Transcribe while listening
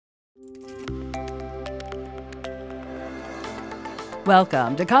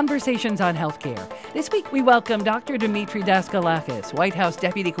Welcome to Conversations on Healthcare. This week we welcome Dr. Demetre Daskalakis, White House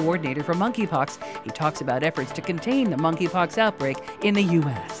Deputy Coordinator for Monkeypox. He talks about efforts to contain the monkeypox outbreak in the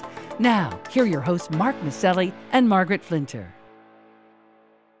U.S. Now, here are your hosts Mark Masselli and Margaret Flinter.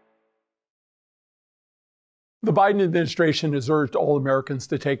 The Biden administration has urged all Americans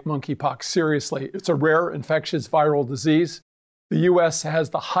to take monkeypox seriously. It's a rare infectious viral disease. The U.S. has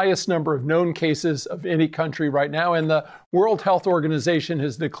the highest number of known cases of any country right now, and the World Health Organization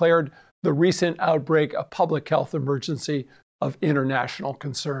has declared the recent outbreak a public health emergency of international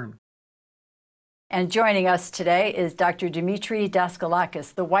concern. And joining us today is Dr. Demetre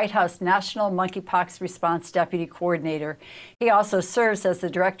Daskalakis, the White House National Monkeypox Response Deputy Coordinator. He also serves as the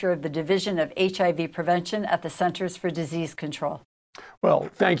Director of the Division of HIV Prevention at the Centers for Disease Control. Well,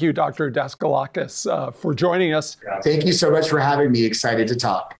 thank you, Dr. Daskalakis, for joining us. Thank you so much for having me. Excited to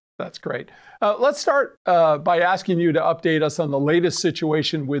talk. That's great. Let's start by asking you to update us on the latest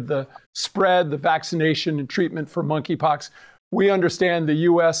situation with the spread, the vaccination, and treatment for monkeypox. We understand the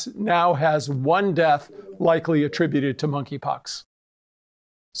U.S. now has one death likely attributed to monkeypox.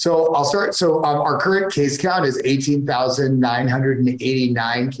 So I'll start. So our current case count is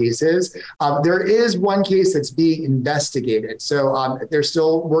 18,989 cases. There is one case that's being investigated. So they're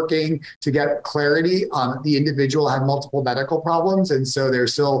still working to get clarity. The individual had multiple medical problems, and so they're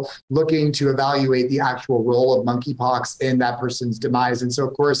still looking to evaluate the actual role of monkeypox in that person's demise. And so,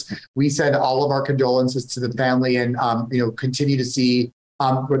 of course, we send all of our condolences to the family and continue to see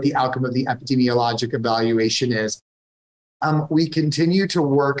what the outcome of the epidemiologic evaluation is. We continue to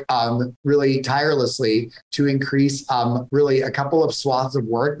work really tirelessly to increase really a couple of swaths of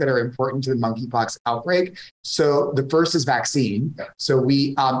work that are important to the monkeypox outbreak. So the first is vaccine. So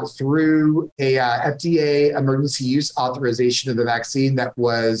we, through a FDA emergency use authorization of the vaccine that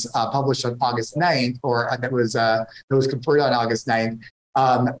was published on August 9th, or that was conferred on August 9th,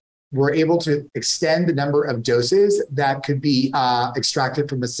 we're able to extend the number of doses that could be extracted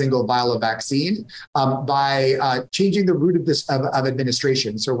from a single vial of vaccine by changing the route of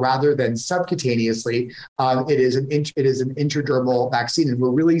administration. So rather than subcutaneously, it is an intradermal vaccine, and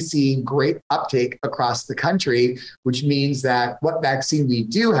we're really seeing great uptake across the country, which means that what vaccine we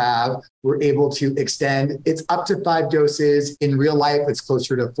do have, we're able to extend. It's up to 5 doses. In real life, it's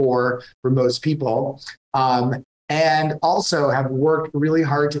closer to 4 for most people. And also have worked really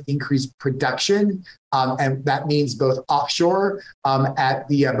hard to increase production. And that means both offshore at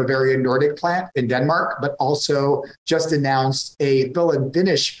the Bavarian Nordic plant in Denmark, but also just announced a fill and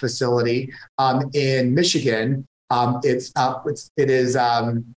finish facility in Michigan. It is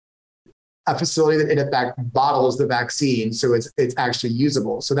a facility that in effect bottles the vaccine, so it's actually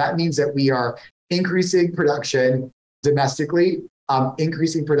usable. So that means that we are increasing production domestically,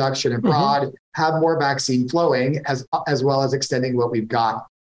 increasing production abroad, have more vaccine flowing, as well as extending what we've got.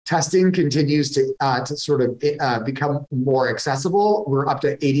 Testing continues to sort of become more accessible. We're up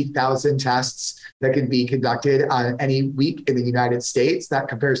to 80,000 tests that can be conducted on any week in the United States. That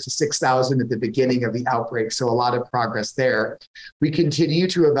compares to 6,000 at the beginning of the outbreak. So a lot of progress there. We continue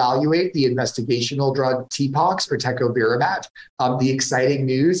to evaluate the investigational drug TPOXX or tecovirimat. The exciting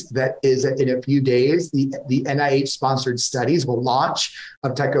news that is that in a few days, the NIH-sponsored studies will launch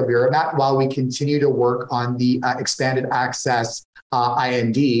of tecovirimat while we continue to work on the expanded access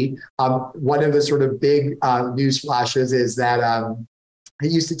IND. One of the sort of big news flashes is that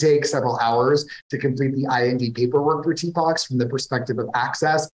it used to take several hours to complete the IND paperwork for TPOXX from the perspective of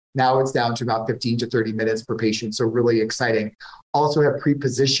access. Now it's down to about 15 to 30 minutes per patient. So really exciting. Also have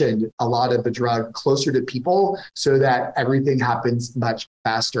pre-positioned a lot of the drug closer to people so that everything happens much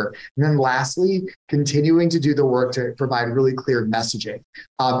faster. And then lastly, continuing to do the work to provide really clear messaging.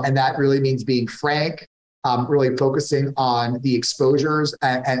 And that really means being frank, really focusing on the exposures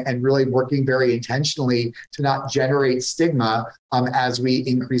and really working very intentionally to not generate stigma as we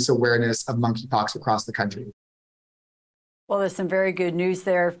increase awareness of monkeypox across the country. Well, there's some very good news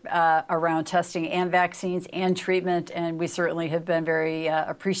there around testing and vaccines and treatment, and we certainly have been very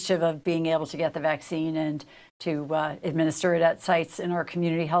appreciative of being able to get the vaccine and to administer it at sites in our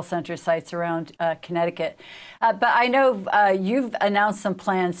community health center sites around Connecticut. But I know you've announced some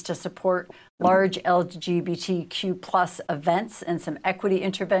plans to support large LGBTQ plus events and some equity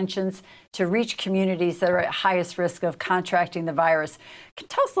interventions to reach communities that are at highest risk of contracting the virus. Can you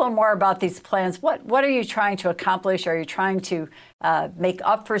tell us a little more about these plans? What are you trying to accomplish? Are you trying to make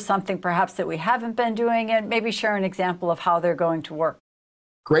up for something perhaps that we haven't been doing? And maybe share an example of how they're going to work.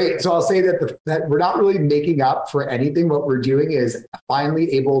 Great. So I'll say that we're not really making up for anything. What we're doing is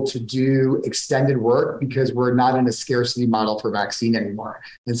finally able to do extended work because we're not in a scarcity model for vaccine anymore.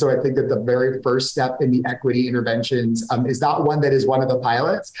 And so I think that the very first step in the equity interventions is not one that is one of the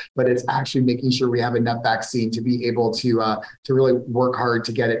pilots, but it's actually making sure we have enough vaccine to be able to really work hard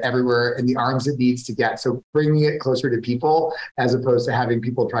to get it everywhere in the arms it needs to get. So bringing it closer to people as opposed to having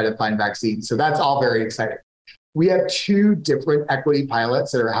people try to find vaccines. So that's all very exciting. We have two different equity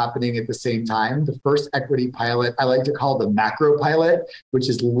pilots that are happening at the same time. The first equity pilot, I like to call the macro pilot, which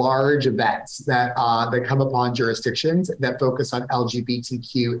is large events that come upon jurisdictions that focus on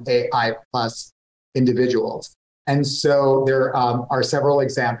LGBTQAI plus individuals. And so there are several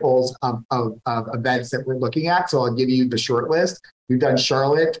examples of events that we're looking at. So I'll give you the short list. We've done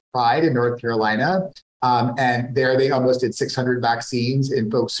Charlotte Pride in North Carolina. And there they almost did 600 vaccines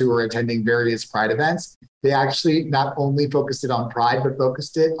in folks who were attending various Pride events. They actually not only focused it on Pride, but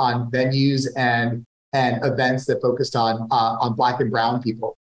focused it on venues and events that focused on Black and Brown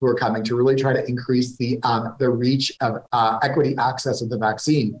people who are coming to really try to increase the reach of equity access of the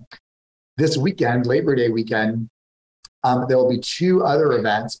vaccine. This weekend, Labor Day weekend, there will be two other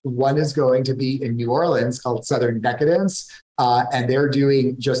events. One is going to be in New Orleans called Southern Decadence, and they're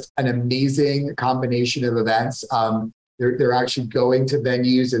doing just an amazing combination of events. They're actually going to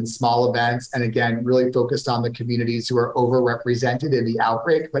venues and small events, and again, really focused on the communities who are overrepresented in the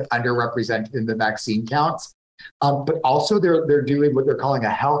outbreak, but underrepresented in the vaccine counts. But also they're doing what they're calling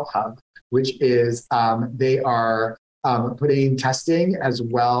a health hub, which is they are putting testing as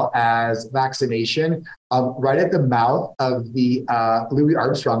well as vaccination right at the mouth of the Louis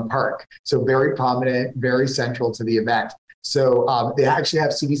Armstrong Park. So very prominent, very central to the event. So they actually have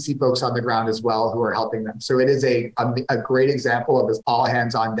CDC folks on the ground as well who are helping them. So it is a great example of this all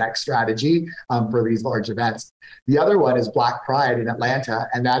hands on deck strategy for these large events. The other one is Black Pride in Atlanta,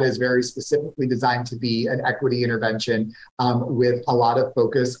 and that is very specifically designed to be an equity intervention with a lot of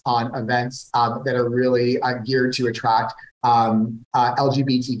focus on events that are really geared to attract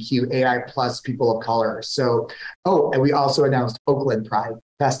LGBTQAI plus people of color. So, and we also announced Oakland Pride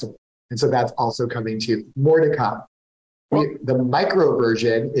Festival. And so that's also coming too. More to come. The micro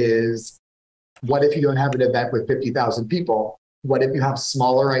version is, what if you don't have an event with 50,000 people? What if you have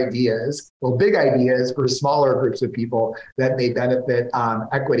smaller ideas, big ideas for smaller groups of people that may benefit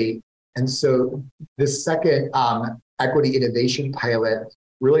equity? And so this second equity innovation pilot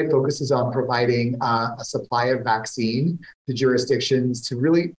really focuses on providing a supply of vaccine to jurisdictions to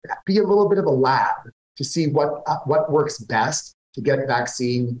really be a little bit of a lab to see what works best to get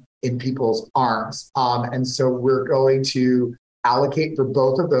vaccine in people's arms. And so we're going to allocate for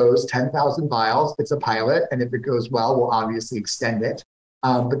both of those 10,000 vials. It's a pilot, and if it goes well, we'll obviously extend it.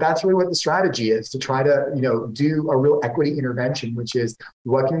 But that's really what the strategy is, to try to do a real equity intervention, which is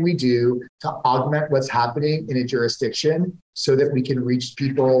what can we do to augment what's happening in a jurisdiction so that we can reach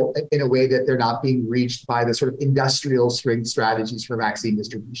people in a way that they're not being reached by the sort of industrial strength strategies for vaccine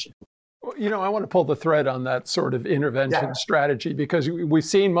distribution. I want to pull the thread on that sort of intervention strategy, because we've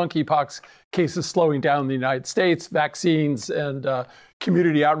seen monkeypox cases slowing down in the United States. Vaccines and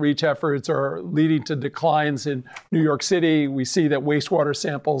community outreach efforts are leading to declines in New York City. We see that wastewater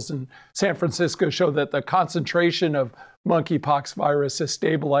samples in San Francisco show that the concentration of monkeypox virus has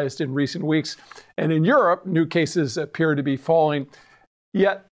stabilized in recent weeks. And in Europe, new cases appear to be falling.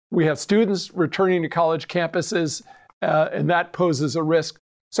 Yet we have students returning to college campuses, and that poses a risk.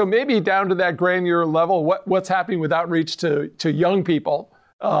 So maybe down to that granular level, what's happening with outreach to young people?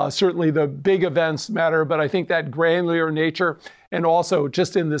 Certainly the big events matter, but I think that granular nature, and also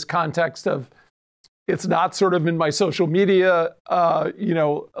just in this context of it's not sort of in my social media,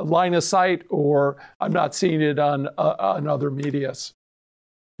 line of sight, or I'm not seeing it on other medias.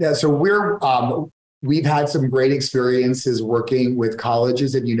 Yeah, so we've had some great experiences working with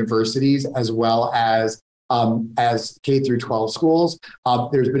colleges and universities as well as K through 12 schools.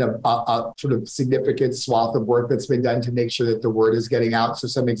 There's been a sort of significant swath of work that's been done to make sure that the word is getting out. So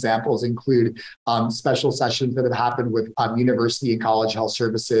some examples include special sessions that have happened with university and college health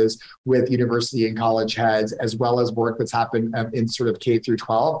services, with university and college heads, as well as work that's happened in sort of K through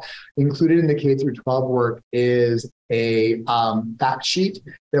 12. Included in the K through 12 work is a fact sheet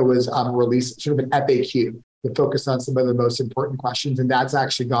that was released, sort of an FAQ, to focus on some of the most important questions. And that's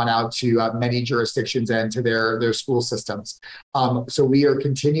actually gone out to many jurisdictions and to their school systems. So we are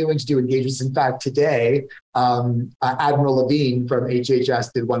continuing to do engagements. In fact, today, Admiral Levine from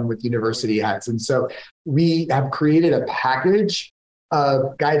HHS did one with university heads. And so we have created a package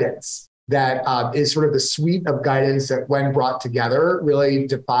of guidance that is sort of the suite of guidance that, when brought together, really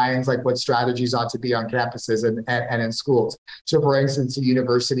defines like what strategies ought to be on campuses and in schools. So for instance, the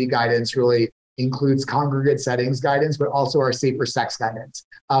university guidance really includes congregate settings guidance, but also our safer sex guidance,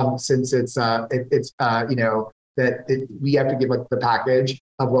 since we have to give like the package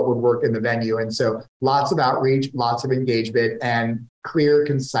of what would work in the venue. And so lots of outreach, lots of engagement, and clear,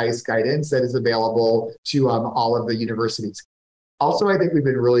 concise guidance that is available to all of the universities. Also, I think we've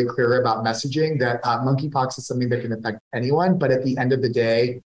been really clear about messaging that monkeypox is something that can affect anyone, but at the end of the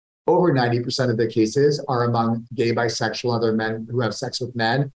day, over 90% of the cases are among gay, bisexual, other men who have sex with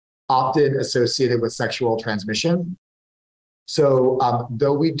men, often associated with sexual transmission. So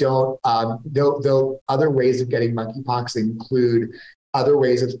though other ways of getting monkeypox include other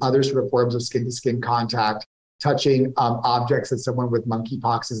sort of forms of skin-to-skin contact, touching objects that someone with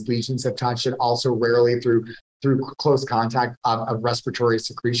monkeypox's lesions have touched, and also rarely through close contact of respiratory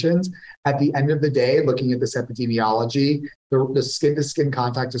secretions. At the end of the day, looking at this epidemiology, the skin-to-skin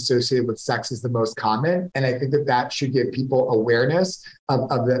contact associated with sex is the most common. And I think that should give people awareness of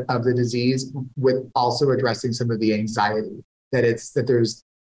the disease, with also addressing some of the anxiety, that there's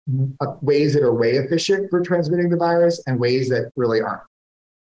ways that are way efficient for transmitting the virus and ways that really aren't.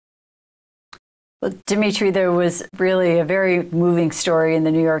 Well, Demetre, there was really a very moving story in the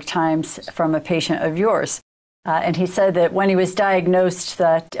New York Times from a patient of yours. And he said that when he was diagnosed,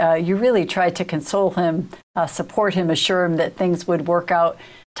 that you really tried to console him, support him, assure him that things would work out.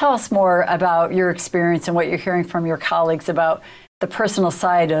 Tell us more about your experience and what you're hearing from your colleagues about the personal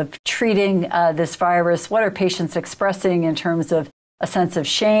side of treating this virus. What are patients expressing in terms of a sense of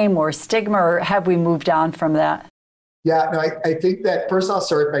shame or stigma, or have we moved on from that? Yeah, no, I think that first I'll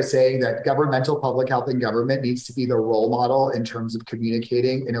start by saying that governmental public health and government needs to be the role model in terms of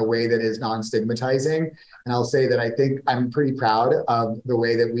communicating in a way that is non-stigmatizing. And I'll say that I think I'm pretty proud of the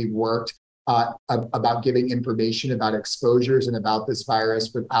way that we've worked about giving information about exposures and about this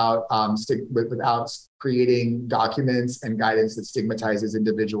virus without creating documents and guidance that stigmatizes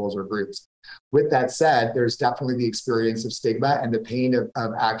individuals or groups. With that said, there's definitely the experience of stigma and the pain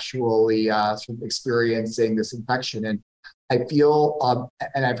of actually sort of experiencing this infection. And I feel,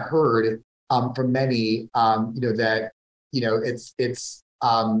 and I've heard from many, that it's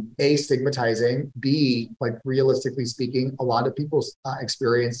A, stigmatizing, B, like realistically speaking, a lot of people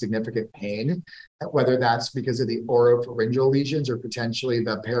experience significant pain, whether that's because of the oropharyngeal lesions or potentially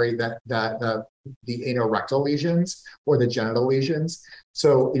the anorectal lesions or the genital lesions.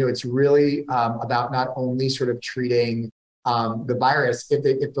 So, it's really about not only sort of treating the virus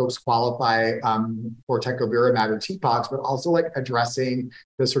if folks qualify for tecovirimat or TPOXX, but also like addressing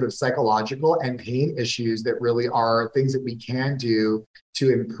the sort of psychological and pain issues that really are things that we can do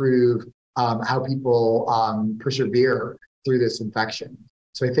to improve how people persevere through this infection.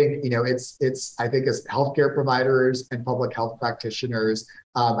 So I think, I think as healthcare providers and public health practitioners,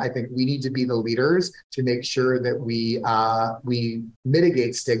 I think we need to be the leaders to make sure that we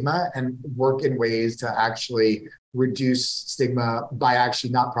mitigate stigma and work in ways to actually reduce stigma by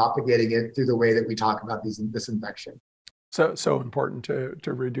actually not propagating it through the way that we talk about this infection. So important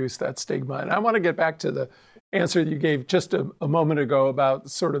to reduce that stigma. And I want to get back to the answer you gave just a moment ago about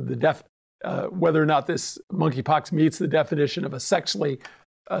sort of whether or not this monkeypox meets the definition of a sexually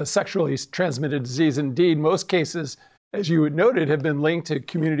transmitted disease. Indeed, most cases, as you noted, have been linked to a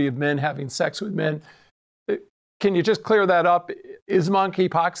community of men having sex with men. Can you just clear that up? Is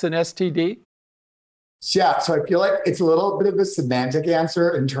monkeypox an STD? Yeah, so I feel like it's a little bit of a semantic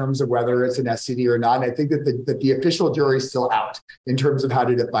answer in terms of whether it's an STD or not. And I think that the official jury is still out in terms of how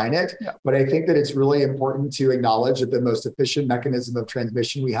to define it. Yeah. But I think that it's really important to acknowledge that the most efficient mechanism of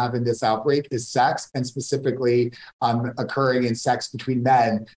transmission we have in this outbreak is sex, and specifically occurring in sex between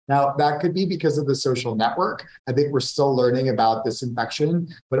men. Now, that could be because of the social network. I think we're still learning about this infection,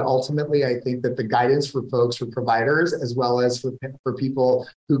 but ultimately, I think that the guidance for folks, for providers, as well as for people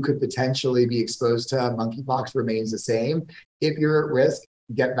who could potentially be exposed to monkeypox remains the same. If you're at risk,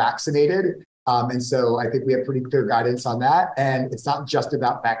 get vaccinated. And so I think we have pretty clear guidance on that. And it's not just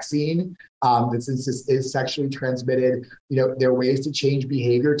about vaccine. Since this is sexually transmitted, there are ways to change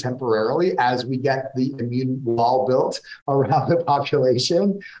behavior temporarily as we get the immune wall built around the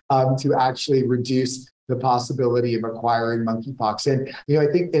population to actually reduce the possibility of acquiring monkeypox. And,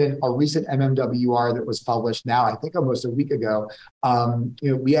 I think in a recent MMWR that was published now, I think almost a week ago,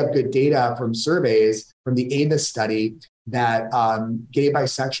 we have good data from surveys from the AMOS study that gay,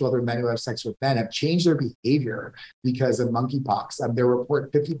 bisexual, other men who have sex with men have changed their behavior because of monkeypox. They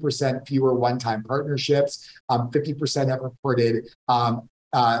report 50% fewer one-time partnerships. 50% have reported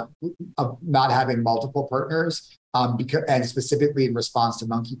of not having multiple partners, and specifically in response to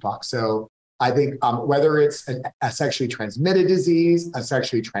monkeypox. So I think whether it's a sexually transmitted disease, a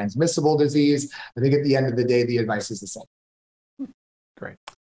sexually transmissible disease, I think at the end of the day, the advice is the same. Great.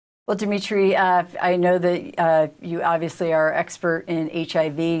 Well, Demetre, I know that you obviously are expert in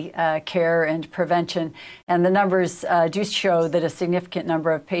HIV care and prevention, and the numbers do show that a significant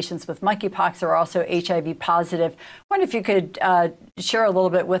number of patients with monkeypox are also HIV positive. I wonder if you could share a little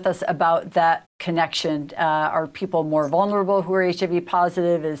bit with us about that connection. Are people more vulnerable who are HIV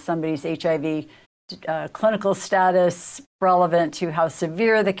positive? Is somebody's HIV clinical status relevant to how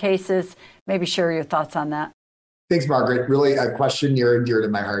severe the case is? Maybe share your thoughts on that. Thanks, Margaret. Really a question near and dear to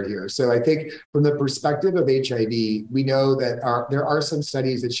my heart here. So I think from the perspective of HIV, we know that there are some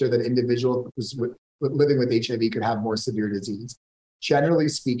studies that show that individuals living with HIV could have more severe disease. Generally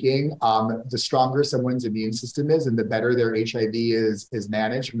speaking, the stronger someone's immune system is and the better their HIV is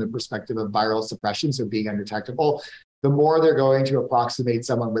managed from the perspective of viral suppression, so being undetectable, the more they're going to approximate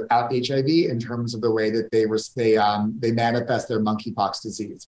someone without HIV in terms of the way that they manifest their monkeypox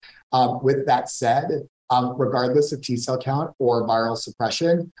disease. With that said, regardless of T cell count or viral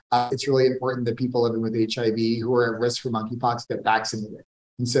suppression, it's really important that people living with HIV who are at risk for monkeypox get vaccinated.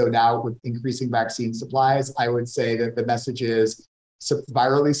 And so now with increasing vaccine supplies, I would say that the message is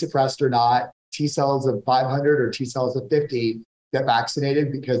virally suppressed or not, T cells of 500 or T cells of 50, get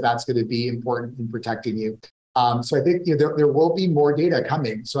vaccinated because that's going to be important in protecting you. So I think there will be more data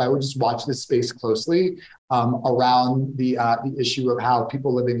coming. So I would just watch this space closely around the issue of how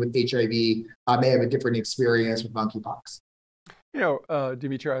people living with HIV may have a different experience with monkeypox.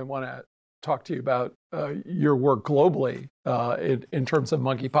 Demetre, I want to talk to you about your work globally in terms of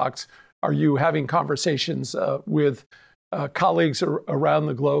monkeypox. Are you having conversations with colleagues around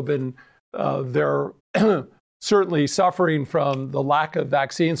the globe, and they're certainly suffering from the lack of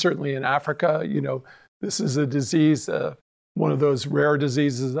vaccines, certainly in Africa? This is a disease, one of those rare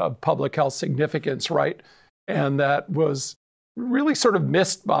diseases of public health significance, right? And that was really sort of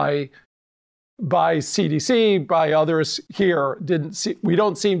missed by CDC, by others here. We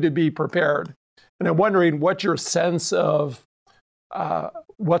don't seem to be prepared. And I'm wondering what your sense of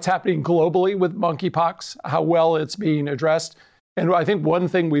what's happening globally with monkeypox, how well it's being addressed. And I think one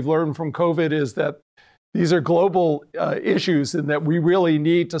thing we've learned from COVID is that these are global issues, and that we really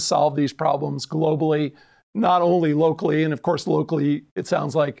need to solve these problems globally, not only locally. And of course, locally, it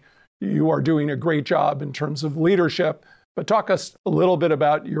sounds like you are doing a great job in terms of leadership. But talk us a little bit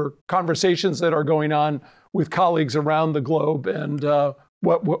about your conversations that are going on with colleagues around the globe and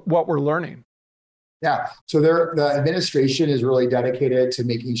what we're learning. Yeah, so the administration is really dedicated to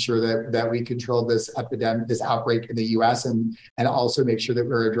making sure that we control this epidemic, this outbreak in the U.S., and also make sure that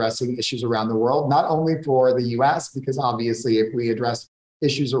we're addressing issues around the world, not only for the U.S., because obviously if we address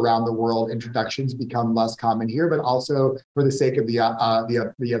issues around the world, introductions become less common here, but also for the sake of the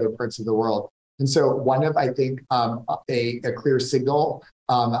other parts of the world. And so one of, I think, a clear signal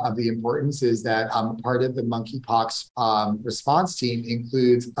of the importance is that part of the monkeypox response team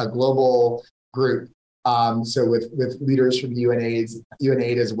includes a global group. So with leaders from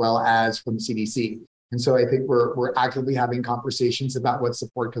UNAID as well as from CDC. And so I think we're actively having conversations about what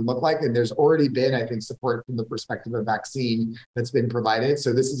support can look like. And there's already been, I think, support from the perspective of vaccine that's been provided.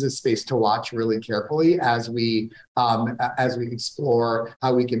 So this is a space to watch really carefully as we explore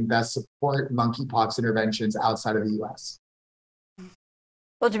how we can best support monkeypox interventions outside of the U.S.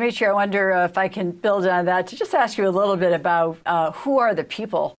 Well, Demetre, I wonder if I can build on that to just ask you a little bit about who are the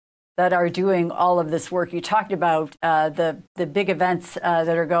people that are doing all of this work. You talked about the big events that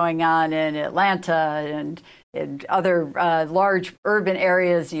are going on in Atlanta and in other large urban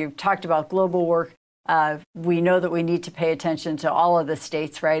areas. You talked about global work. We know that we need to pay attention to all of the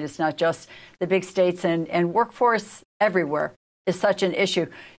states, right? It's not just the big states, and workforce everywhere is such an issue.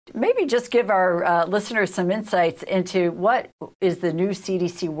 Maybe just give our listeners some insights into what is the new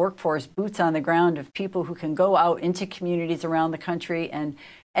CDC workforce, boots on the ground of people who can go out into communities around the country and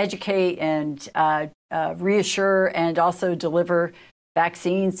educate and reassure and also deliver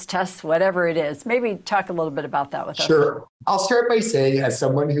vaccines, tests, whatever it is. Maybe talk a little bit about that with us. Sure. I'll start by saying, as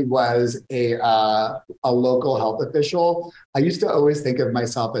someone who was a local health official, I used to always think of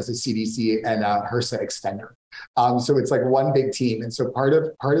myself as a CDC and a HRSA extender. So it's like one big team. And so part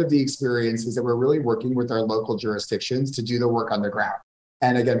of the experience is that we're really working with our local jurisdictions to do the work on the ground.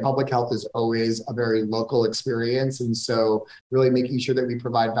 And again, public health is always a very local experience. And so really making sure that we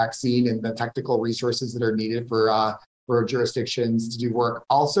provide vaccine and the technical resources that are needed for jurisdictions to do work.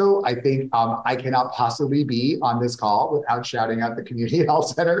 Also, I think I cannot possibly be on this call without shouting out the community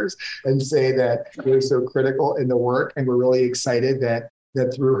health centers and say that they're so critical in the work. And we're really excited that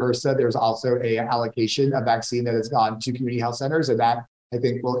that through HRSA, there's also a allocation of vaccine that has gone to community health centers, and that I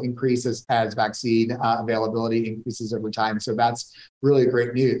think will increase as vaccine availability increases over time. So that's really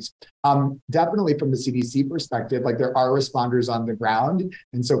great news. Definitely from the CDC perspective, like there are responders on the ground.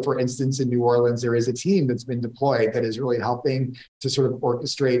 And so for instance, in New Orleans, there is a team that's been deployed that is really helping to sort of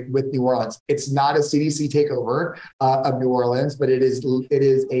orchestrate with New Orleans. It's not a CDC takeover of New Orleans, but it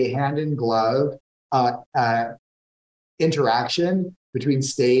is a hand in glove interaction between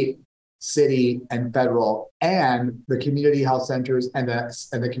state, city, and federal, and the community health centers and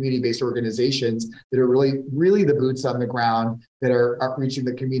the community-based organizations that are really the boots on the ground that are reaching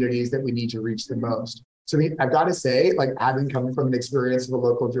the communities that we need to reach the most. So I mean, I've got to say, like having come from an experience of a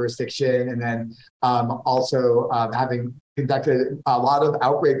local jurisdiction, and then also having conducted a lot of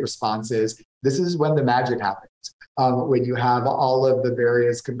outbreak responses, this is when the magic happens. When you have all of the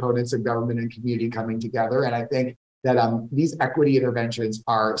various components of government and community coming together. And I think that these equity interventions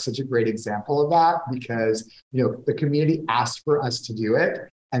are such a great example of that, because the community asked for us to do it,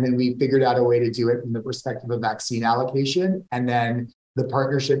 and then we figured out a way to do it from the perspective of vaccine allocation, and then the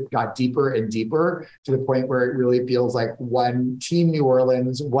partnership got deeper and deeper to the point where it really feels like one team New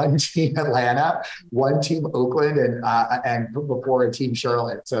Orleans, one team Atlanta, one team Oakland, and before a team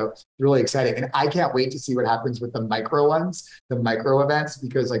Charlotte. So really exciting, and I can't wait to see what happens with the micro ones, the micro events,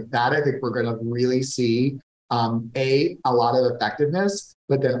 because like that I think we're going to really see. A lot of effectiveness,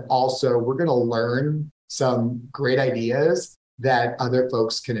 but then also we're going to learn some great ideas that other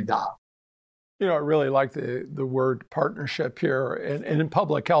folks can adopt. I really like the word partnership here. And in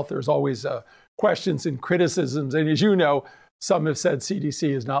public health, there's always questions and criticisms. And as you know, some have said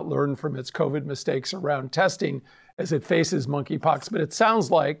CDC has not learned from its COVID mistakes around testing as it faces monkeypox. But it sounds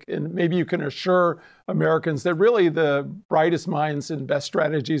like, and maybe you can assure Americans that really the brightest minds and best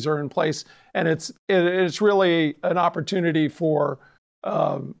strategies are in place. And it's really an opportunity for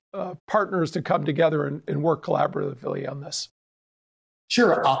partners to come together and work collaboratively on this.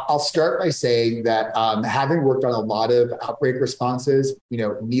 Sure. I'll start by saying that having worked on a lot of outbreak responses,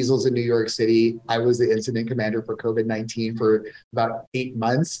 measles in New York City, I was the incident commander for COVID-19 for about 8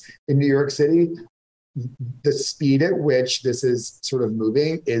 months in New York City. The speed at which this is sort of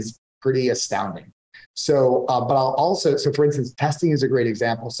moving is pretty astounding. So, but I'll also, for instance, testing is a great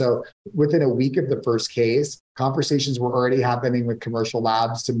example. So within a week of the first case, conversations were already happening with commercial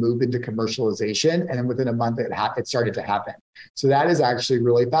labs to move into commercialization. And then within a month, it started to happen. So that is actually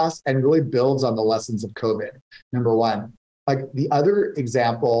really fast and really builds on the lessons of COVID, number one. Like the other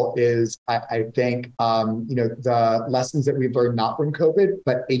example is, I think, the lessons that we've learned not from COVID,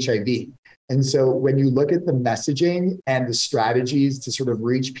 but HIV. And so when you look at the messaging and the strategies to sort of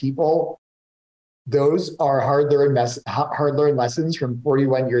reach people, those are hard-learned lessons from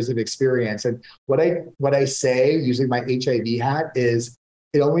 41 years of experience. And what I say, using my HIV hat, is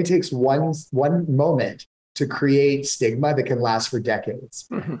it only takes one moment to create stigma that can last for decades.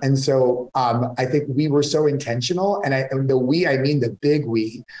 Mm-hmm. And so I think we were so intentional, and the we, I mean the big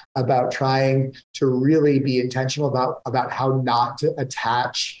we, about trying to really be intentional about how not to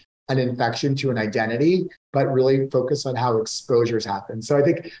attach an infection to an identity, but really focus on how exposures happen. So I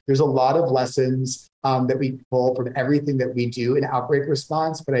think there's a lot of lessons that we pull from everything that we do in outbreak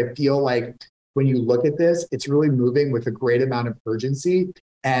response. But I feel like when you look at this, it's really moving with a great amount of urgency.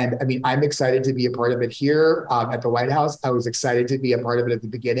 And I mean, I'm excited to be a part of it here at the White House. I was excited to be a part of it at the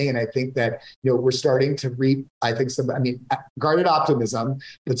beginning. And I think that, we're starting to reap, guarded optimism,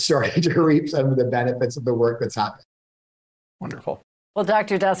 but starting to reap some of the benefits of the work that's happened. Wonderful. Well,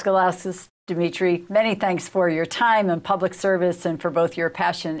 Dr. Daskalakis, Demetre, many thanks for your time and public service, and for both your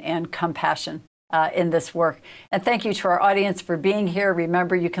passion and compassion in this work. And thank you to our audience for being here.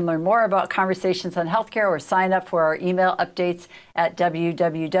 Remember, you can learn more about Conversations on Healthcare or sign up for our email updates at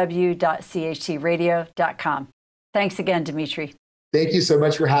www.chtradio.com. Thanks again, Demetre. Thank you so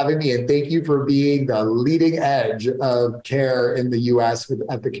much for having me, and thank you for being the leading edge of care in the U.S.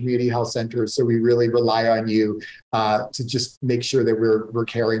 at the community health centers. So we really rely on you to just make sure that we're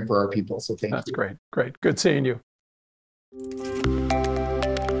caring for our people. So thank you. That's great. Good seeing you.